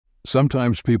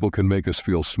Sometimes people can make us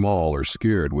feel small or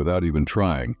scared without even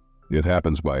trying. It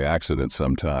happens by accident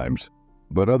sometimes,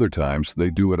 but other times they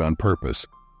do it on purpose.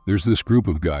 There's this group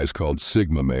of guys called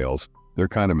Sigma males. They're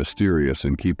kind of mysterious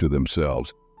and keep to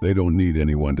themselves. They don't need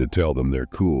anyone to tell them they're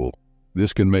cool.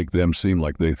 This can make them seem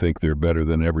like they think they're better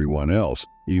than everyone else,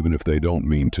 even if they don't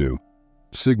mean to.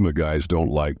 Sigma guys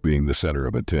don't like being the center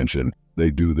of attention.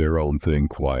 They do their own thing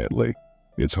quietly.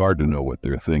 It's hard to know what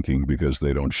they're thinking because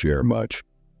they don't share much.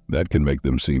 That can make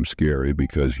them seem scary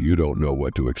because you don't know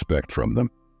what to expect from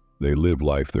them. They live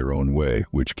life their own way,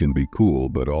 which can be cool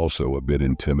but also a bit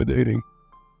intimidating.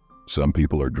 Some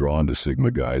people are drawn to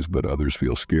Sigma guys, but others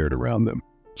feel scared around them.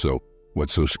 So,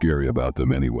 what's so scary about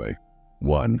them anyway?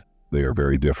 1. They are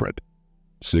very different.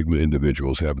 Sigma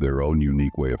individuals have their own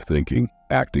unique way of thinking,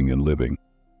 acting, and living.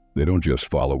 They don't just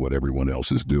follow what everyone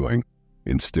else is doing.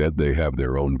 Instead, they have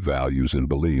their own values and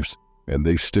beliefs, and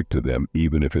they stick to them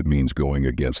even if it means going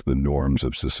against the norms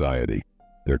of society.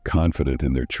 They're confident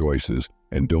in their choices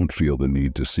and don't feel the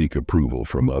need to seek approval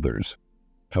from others.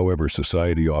 However,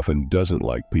 society often doesn't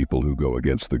like people who go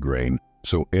against the grain,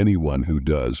 so anyone who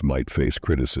does might face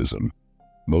criticism.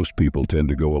 Most people tend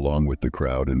to go along with the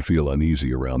crowd and feel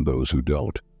uneasy around those who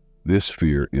don't. This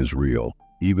fear is real,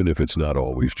 even if it's not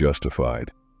always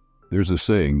justified. There's a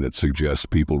saying that suggests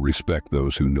people respect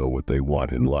those who know what they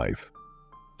want in life.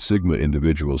 Sigma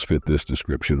individuals fit this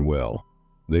description well.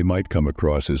 They might come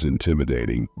across as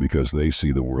intimidating because they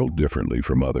see the world differently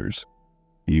from others.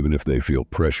 Even if they feel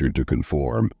pressured to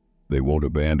conform, they won't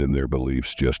abandon their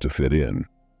beliefs just to fit in.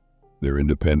 Their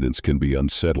independence can be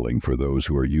unsettling for those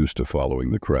who are used to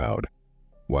following the crowd.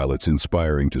 While it's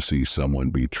inspiring to see someone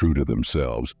be true to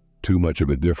themselves, too much of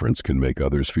a difference can make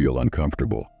others feel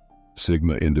uncomfortable.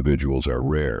 Sigma individuals are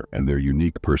rare, and their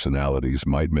unique personalities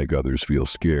might make others feel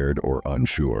scared or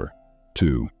unsure.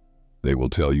 2. They will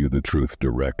tell you the truth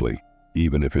directly,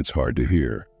 even if it's hard to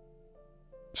hear.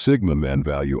 Sigma men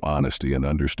value honesty and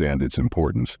understand its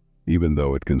importance, even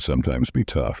though it can sometimes be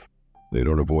tough. They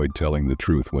don't avoid telling the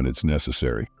truth when it's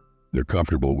necessary. They're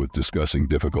comfortable with discussing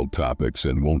difficult topics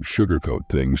and won't sugarcoat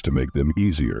things to make them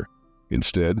easier.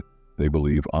 Instead, they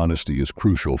believe honesty is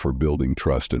crucial for building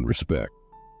trust and respect.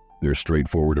 Their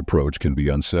straightforward approach can be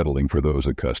unsettling for those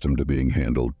accustomed to being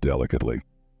handled delicately.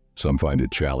 Some find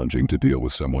it challenging to deal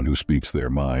with someone who speaks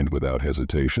their mind without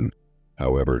hesitation.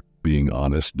 However, being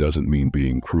honest doesn't mean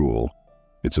being cruel.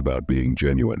 It's about being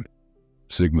genuine.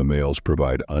 Sigma males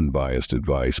provide unbiased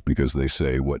advice because they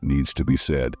say what needs to be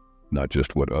said, not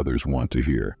just what others want to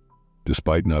hear.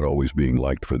 Despite not always being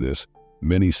liked for this,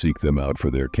 many seek them out for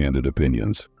their candid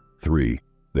opinions. 3.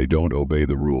 They don't obey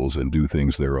the rules and do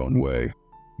things their own way.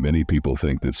 Many people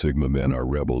think that Sigma men are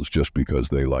rebels just because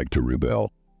they like to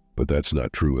rebel, but that's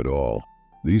not true at all.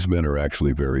 These men are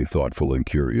actually very thoughtful and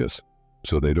curious,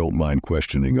 so they don't mind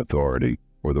questioning authority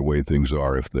or the way things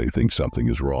are if they think something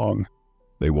is wrong.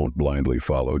 They won't blindly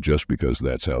follow just because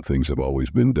that's how things have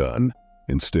always been done.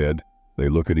 Instead, they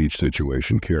look at each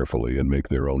situation carefully and make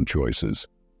their own choices.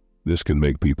 This can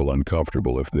make people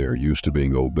uncomfortable if they're used to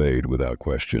being obeyed without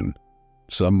question.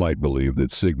 Some might believe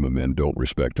that Sigma men don't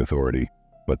respect authority,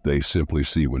 but they simply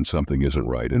see when something isn't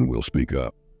right and will speak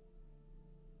up.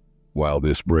 While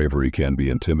this bravery can be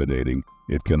intimidating,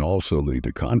 it can also lead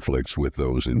to conflicts with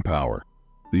those in power.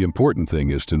 The important thing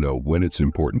is to know when it's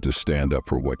important to stand up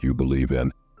for what you believe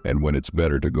in and when it's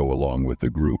better to go along with the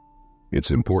group.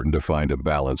 It's important to find a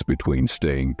balance between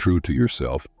staying true to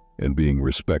yourself and being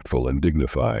respectful and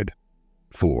dignified.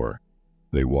 4.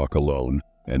 They walk alone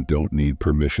and don't need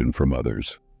permission from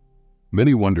others.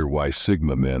 Many wonder why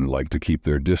Sigma men like to keep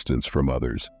their distance from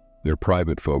others. They're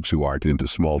private folks who aren't into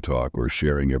small talk or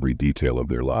sharing every detail of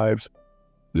their lives.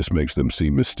 This makes them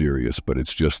seem mysterious, but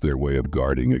it's just their way of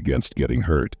guarding against getting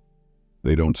hurt.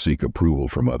 They don't seek approval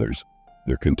from others.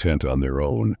 They're content on their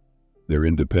own. Their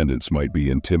independence might be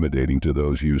intimidating to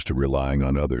those used to relying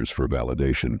on others for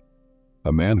validation.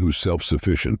 A man who's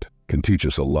self-sufficient can teach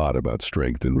us a lot about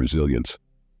strength and resilience.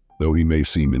 Though he may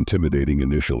seem intimidating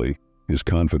initially, his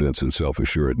confidence and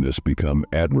self-assuredness become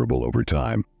admirable over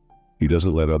time. He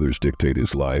doesn't let others dictate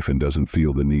his life and doesn't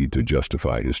feel the need to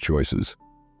justify his choices.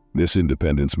 This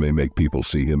independence may make people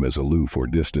see him as aloof or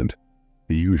distant.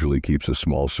 He usually keeps a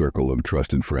small circle of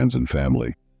trusted friends and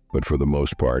family, but for the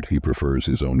most part, he prefers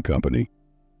his own company.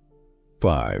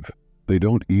 5. They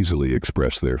don't easily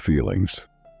express their feelings.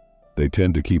 They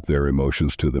tend to keep their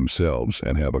emotions to themselves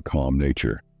and have a calm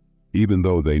nature. Even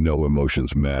though they know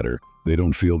emotions matter, they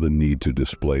don't feel the need to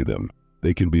display them.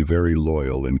 They can be very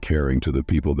loyal and caring to the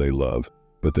people they love,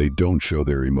 but they don't show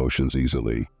their emotions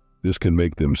easily. This can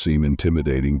make them seem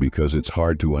intimidating because it's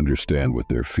hard to understand what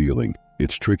they're feeling.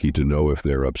 It's tricky to know if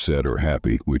they're upset or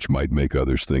happy, which might make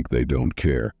others think they don't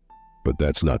care. But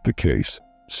that's not the case.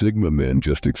 Sigma men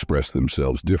just express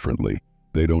themselves differently.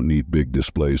 They don't need big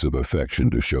displays of affection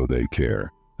to show they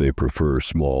care. They prefer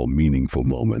small, meaningful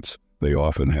moments. They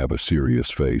often have a serious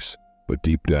face, but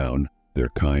deep down, they're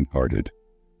kind-hearted.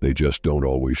 They just don't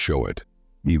always show it.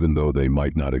 Even though they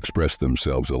might not express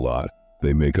themselves a lot,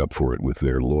 they make up for it with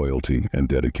their loyalty and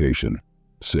dedication.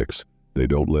 6. They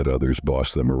don't let others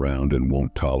boss them around and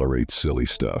won't tolerate silly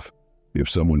stuff. If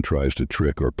someone tries to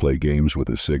trick or play games with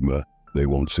a Sigma, they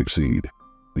won't succeed.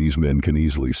 These men can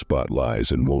easily spot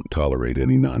lies and won't tolerate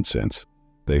any nonsense.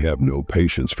 They have no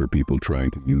patience for people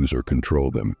trying to use or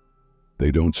control them.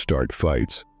 They don't start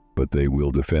fights, but they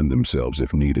will defend themselves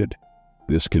if needed.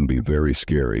 This can be very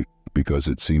scary because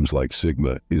it seems like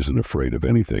Sigma isn't afraid of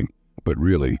anything, but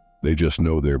really, they just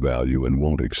know their value and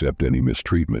won't accept any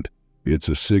mistreatment. It's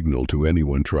a signal to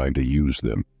anyone trying to use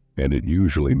them, and it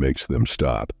usually makes them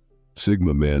stop.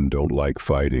 Sigma men don't like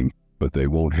fighting, but they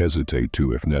won't hesitate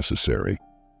to if necessary.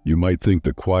 You might think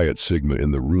the quiet Sigma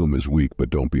in the room is weak,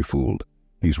 but don't be fooled.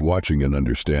 He's watching and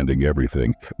understanding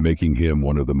everything, making him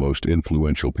one of the most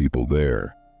influential people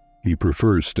there. He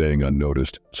prefers staying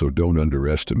unnoticed, so don't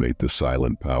underestimate the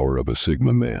silent power of a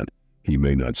Sigma man. He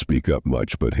may not speak up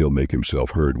much, but he'll make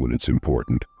himself heard when it's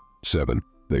important. 7.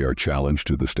 They are challenged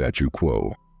to the statu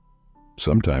quo.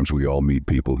 Sometimes we all meet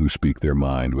people who speak their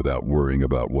mind without worrying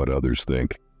about what others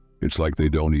think. It's like they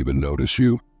don't even notice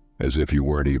you, as if you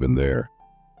weren't even there.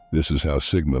 This is how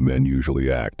Sigma men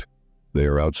usually act. They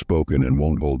are outspoken and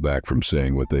won't hold back from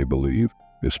saying what they believe,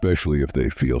 especially if they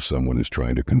feel someone is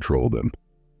trying to control them.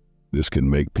 This can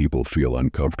make people feel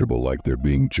uncomfortable, like they're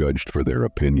being judged for their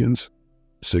opinions.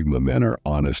 Sigma men are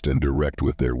honest and direct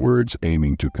with their words,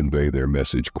 aiming to convey their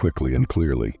message quickly and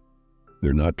clearly.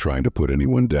 They're not trying to put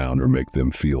anyone down or make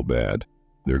them feel bad.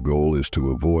 Their goal is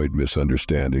to avoid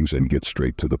misunderstandings and get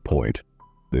straight to the point.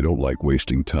 They don't like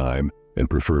wasting time and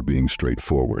prefer being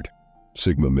straightforward.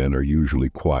 Sigma men are usually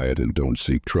quiet and don't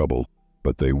seek trouble,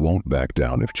 but they won't back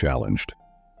down if challenged.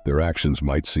 Their actions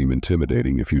might seem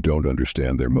intimidating if you don't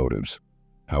understand their motives.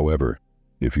 However,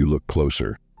 if you look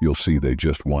closer, you'll see they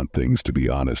just want things to be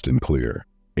honest and clear.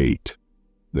 8.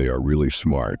 They are really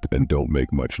smart and don't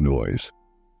make much noise.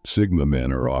 Sigma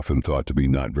men are often thought to be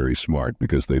not very smart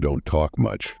because they don't talk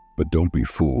much, but don't be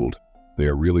fooled. They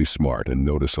are really smart and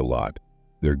notice a lot.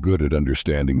 They're good at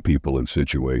understanding people and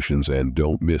situations and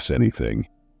don't miss anything.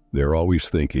 They're always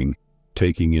thinking,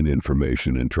 taking in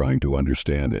information and trying to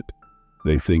understand it.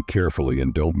 They think carefully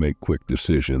and don't make quick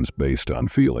decisions based on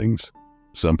feelings.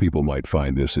 Some people might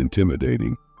find this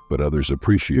intimidating, but others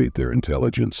appreciate their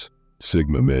intelligence.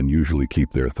 Sigma men usually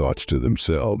keep their thoughts to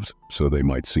themselves, so they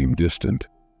might seem distant.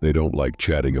 They don't like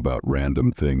chatting about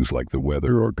random things like the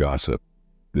weather or gossip.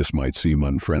 This might seem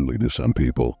unfriendly to some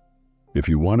people. If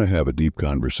you want to have a deep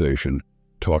conversation,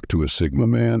 talk to a Sigma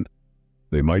man.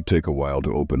 They might take a while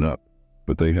to open up,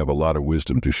 but they have a lot of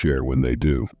wisdom to share when they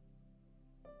do.